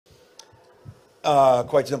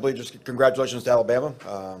Quite simply, just congratulations to Alabama.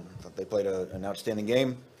 Thought they played an outstanding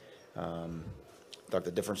game. Thought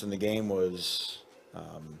the difference in the game was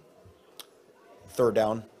third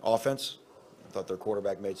down offense. I thought their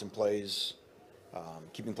quarterback made some plays,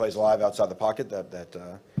 keeping plays alive outside the pocket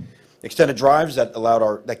that extended drives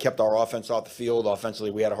that kept our offense off the field.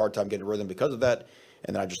 Offensively, we had a hard time getting rhythm because of that.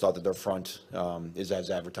 And then I just thought that their front is as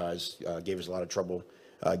advertised, gave us a lot of trouble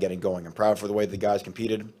getting going. I'm proud for the way the guys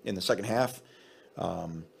competed in the second half.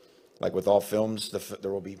 Like with all films,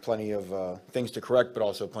 there will be plenty of things to correct, but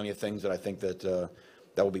also plenty of things that I think that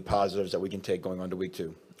will be positives that we can take going on to week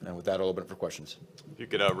 2. And with that, I'll open it for questions. If you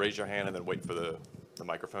could raise your hand and then wait for the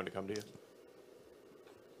microphone to come to you.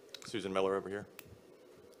 Susan Miller over here.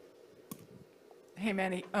 Hey,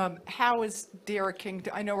 Manny, how is Derek King?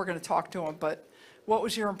 I know we're going to talk to him, but what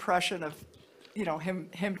was your impression of,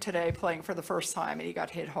 him today playing for the first time, and he got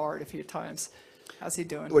hit hard a few times? How's he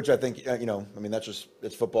doing? Which I think,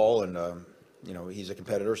 it's football, and he's a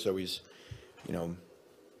competitor, so he's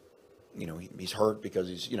he's hurt because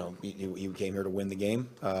he came here to win the game.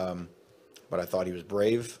 But I thought he was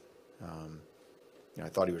brave. I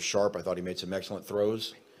thought he was sharp. I thought he made some excellent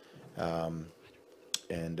throws. We'll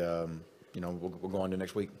go on to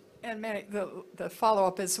next week. And Manny, the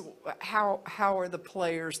follow-up is how are the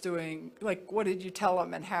players doing? Like, what did you tell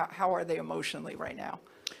them, and how are they emotionally right now?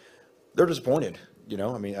 They're disappointed.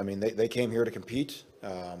 They came here to compete.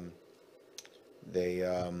 They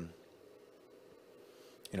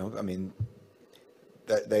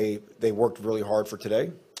worked really hard for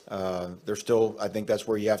today. They're still. I think that's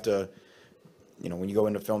where you have to. When you go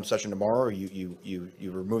into film session tomorrow, you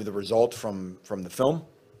remove the result from the film.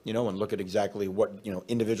 And look at exactly what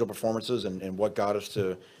individual performances and what got us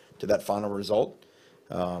to that final result.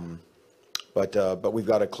 But we've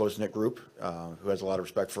got a close-knit group who has a lot of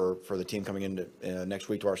respect for the team coming into next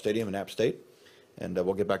week to our stadium in App State, and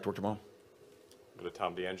we'll get back to work tomorrow. Go to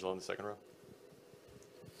Tom D'Angelo in the second row.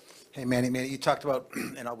 Hey, Manny, you talked about,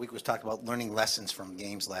 and all week was talked about learning lessons from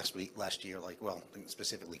games last year,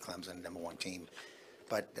 specifically Clemson, #1 team.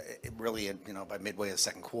 But it really, by midway of the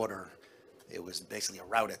second quarter, it was basically a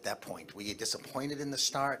rout at that point. Were you disappointed in the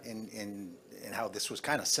start in how this was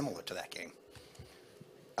kind of similar to that game?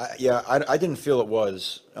 I didn't feel it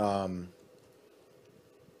was.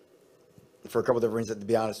 For a couple of different reasons, to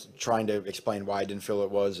be honest, trying to explain why I didn't feel it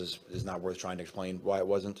was is not worth trying to explain why it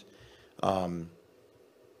wasn't.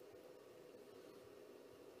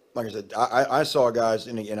 Like I said, I saw guys,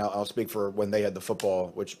 and I'll speak for when they had the football,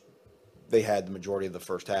 which they had the majority of the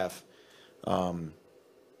first half.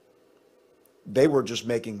 They were just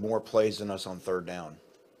making more plays than us on third down.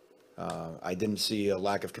 I didn't see a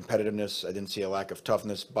lack of competitiveness. I didn't see a lack of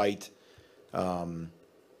toughness, bite.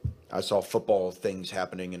 I saw football things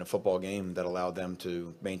happening in a football game that allowed them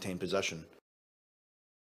to maintain possession.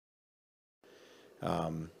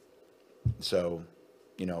 I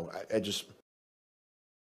just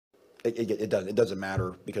it doesn't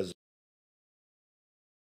matter because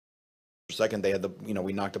for a second they had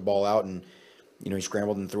we knocked the ball out and he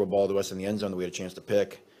scrambled and threw a ball to us in the end zone that we had a chance to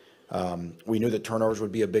pick. We knew that turnovers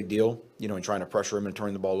would be a big deal, in trying to pressure him and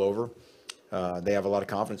turning the ball over. They have a lot of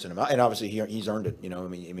confidence in him, and obviously he's earned it.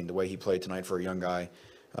 The way he played tonight for a young guy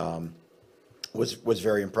was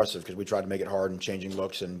very impressive because we tried to make it hard and changing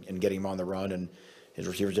looks and getting him on the run, and his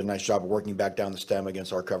receivers did a nice job of working back down the stem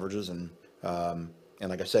against our coverages. And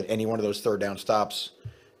like I said, any one of those third down stops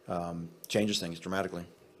changes things dramatically.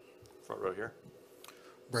 Front row here.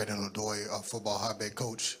 Brandon O'Doy, football hotbed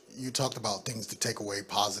coach. You talked about things to take away,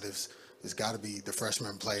 positives. It's got to be the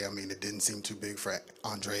freshman play. It didn't seem too big for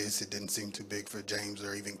Andres. It didn't seem too big for James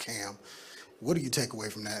or even Cam. What do you take away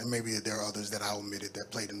from that? And maybe there are others that I omitted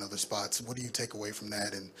that played in other spots. What do you take away from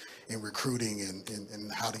that in recruiting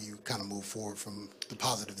and how do you kind of move forward from the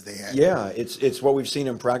positives they had? Yeah, it's what we've seen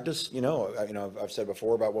in practice. I've said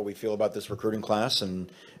before about what we feel about this recruiting class and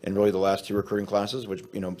really the last 2 recruiting classes, which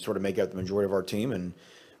sort of make up the majority of our team. And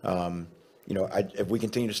if we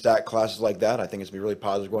continue to stack classes like that, I think it's going to be really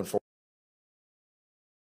positive going forward.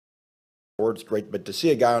 It's great, but to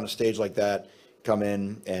see a guy on a stage like that come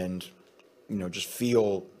in and just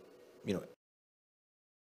feel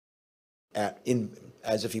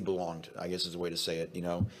as if he belonged, I guess is the way to say it.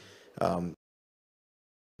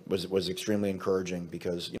 Was extremely encouraging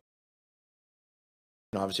because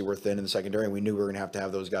obviously we're thin in the secondary and we knew we were going to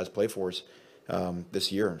have those guys play for us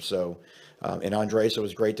this year. So and Andres, it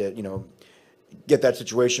was great to get that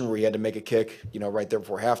situation where he had to make a kick, right there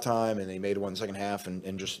before halftime, and they made one in the second half,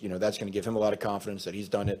 and just, that's going to give him a lot of confidence that he's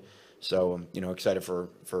done it. So, excited for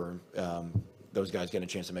those guys getting a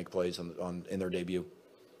chance to make plays in their debut.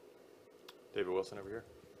 David Wilson over here.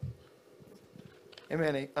 Hey,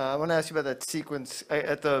 Manny, I want to ask you about that sequence.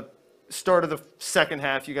 At the start of the second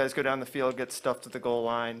half, you guys go down the field, get stuffed at the goal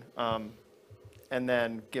line, and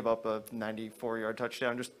then give up a 94-yard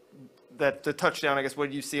touchdown. Just the touchdown, I guess, what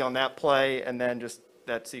did you see on that play? And then just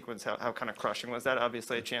that sequence, how kind of crushing was that?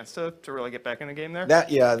 Obviously a chance to really get back in the game there?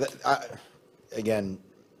 Again,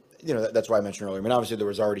 that's why I mentioned earlier. I mean, obviously there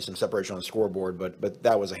was already some separation on the scoreboard, but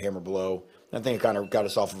that was a hammer blow. I think it kind of got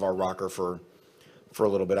us off of our rocker for a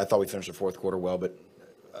little bit. I thought we finished the fourth quarter well, but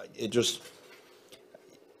there's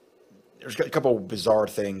a couple of bizarre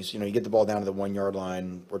things. You get the ball down to the 1 yard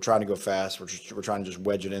line. We're trying to go fast. We're trying to just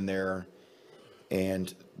wedge it in there,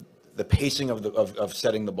 and the pacing of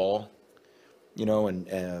setting the ball, and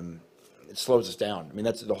it slows us down. I mean,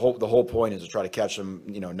 that's the whole point is to try to catch them,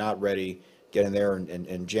 not ready, get in there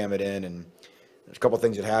and jam it in. And there's a couple of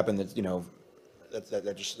things that happen that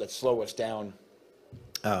that slow us down.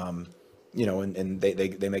 And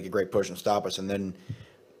they make a great push and stop us. And then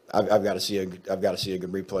I've got to see a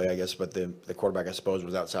good replay, I guess. But the quarterback, I suppose,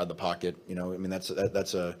 was outside the pocket. I mean, that's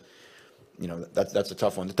a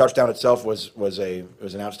tough one. The touchdown itself was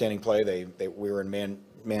an outstanding play. We were in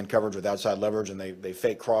man coverage with outside leverage, and they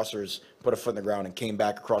fake crossers, put a foot in the ground, and came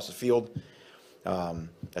back across the field.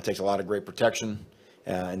 That takes a lot of great protection,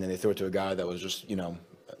 and then they threw it to a guy that was just a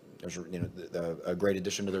great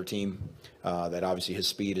addition to their team. That obviously his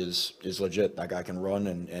speed is legit. That guy can run,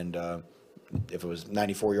 and if it was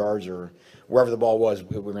 94 yards or wherever the ball was,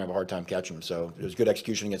 we were gonna have a hard time catching him. So it was good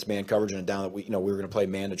execution against man coverage, and a down that we were gonna play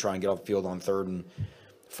man to try and get off the field on 3rd and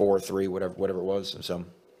 4, 3, whatever it was. So.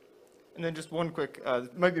 And then just one quick,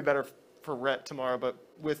 might be better for Rhett tomorrow, but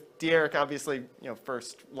with De'Eric, obviously,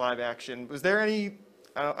 first live action, was there any,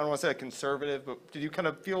 I don't want to say like conservative, but did you kind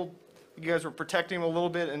of feel you guys were protecting him a little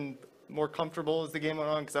bit and more comfortable as the game went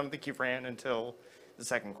on? Because I don't think he ran until the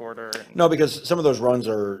second quarter. No, because some of those runs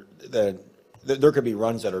there could be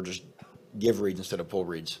runs that are just give reads instead of pull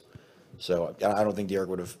reads. So I don't think De'Eric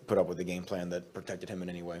would have put up with a game plan that protected him in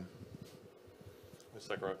any way.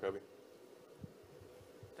 Second row, Kobe.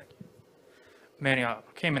 Manny, I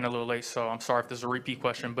came in a little late, so I'm sorry if this is a repeat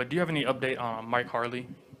question, but do you have any update on Mike Harley?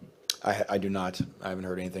 I do not. I haven't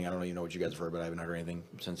heard anything. I don't even know what you guys have heard, but I haven't heard anything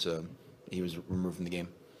since he was removed from the game.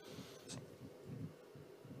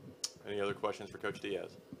 Any other questions for Coach Diaz?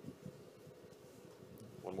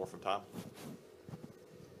 One more from Tom.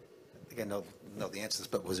 I think I know the answers,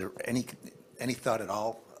 but was there any thought at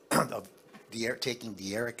all of taking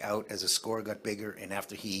De'Eric out as the score got bigger and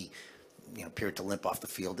after he appeared to limp off the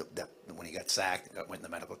field that when he got sacked, went in the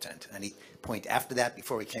medical tent? Any point after that,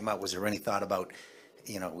 before he came out, was there any thought about,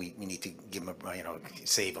 we need to give him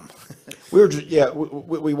save him?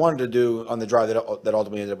 We wanted to do on the drive that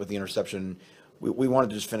ultimately ended up with the interception. We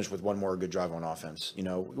wanted to just finish with one more good drive on offense.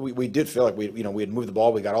 We did feel like we had moved the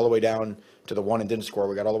ball. We got all the way down to the 1 and didn't score.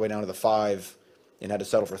 We got all the way down to the 5 and had to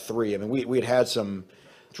settle for 3. I mean, we had some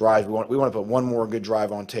drives. We want to put one more good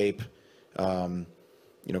drive on tape.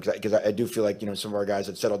 Because I do feel like some of our guys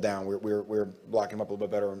had settled down. We're blocking them up a little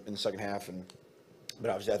bit better in the second half, but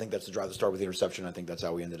obviously I think that's the drive to start with the interception. I think that's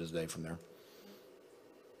how we ended his day from there.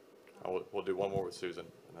 We'll do one more with Susan,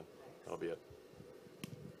 and then that'll be it.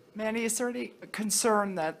 Manny, is there any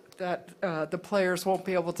concern that the players won't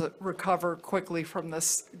be able to recover quickly from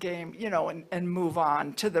this game, and move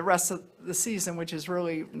on to the rest of the season, which is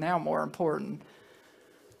really now more important?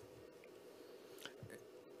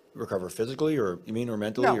 Recover physically, or you mean, or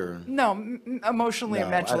mentally, or emotionally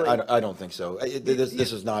and mentally. I don't think so.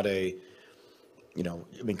 This is not a, I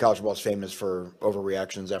mean, college football is famous for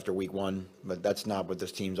overreactions after week 1, but that's not what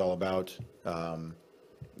this team's all about.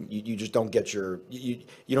 You just don't get you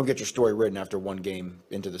don't get your story written after one game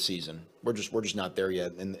into the season. We're just not there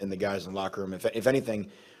yet. And the guys in the locker room, if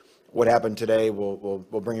anything, what happened today will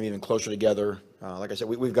bring them even closer together. Like I said,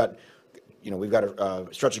 we've got a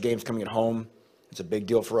stretch of games coming at home. It's a big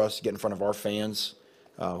deal for us to get in front of our fans,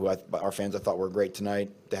 our fans I thought were great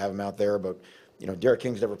tonight to have them out there. But, Derek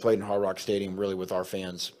King's never played in Hard Rock Stadium really with our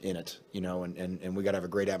fans in it, and we got to have a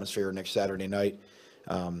great atmosphere next Saturday night.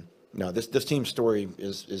 This team's story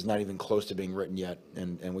is not even close to being written yet,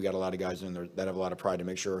 and we got a lot of guys in there that have a lot of pride to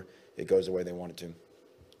make sure it goes the way they want it to.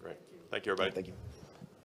 Great. Thank you, everybody. Thank you.